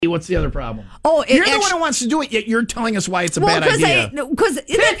What's the other problem? Oh, you're the one who wants to do it, yet you're telling us why it's a bad idea.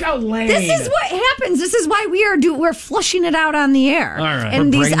 Pick a lane. This is what happens. This is why we're flushing it out on the air. All right.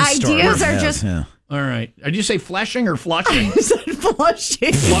 And these ideas are just... Yeah. All right. Did you say fleshing or flushing? I said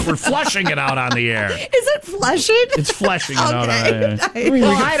flushing. We're flushing it out on the air. Is it flushing? It's fleshing it out on the air.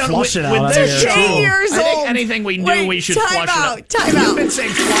 I don't flush it out on the air. 8 years old. I think anything we do, we should flush it out. Time out. You've been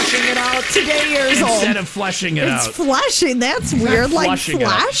saying flushing it out? Today years old. Instead of flushing it out. It's flushing. That's weird. Like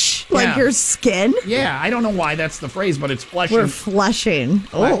flush? Like your skin? Yeah, I don't know why that's the phrase, but it's flushing. We're flushing.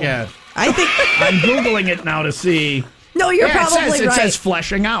 Oh. Yeah. I think I'm Googling it now to see. No, you're probably right. It says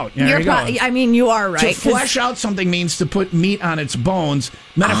fleshing out. You are right. To flesh out something means to put meat on its bones.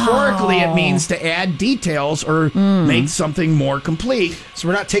 Metaphorically, it means to add details or make something more complete. So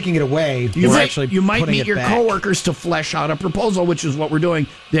we're not taking it away. You might meet your coworkers to flesh out a proposal, which is what we're doing,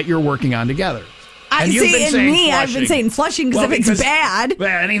 that you're working on together. I've been saying flushing because if it's bad. Well,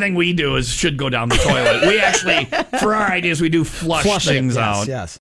 anything we do should go down the toilet. We actually, for our ideas, we do flush things out. Yes.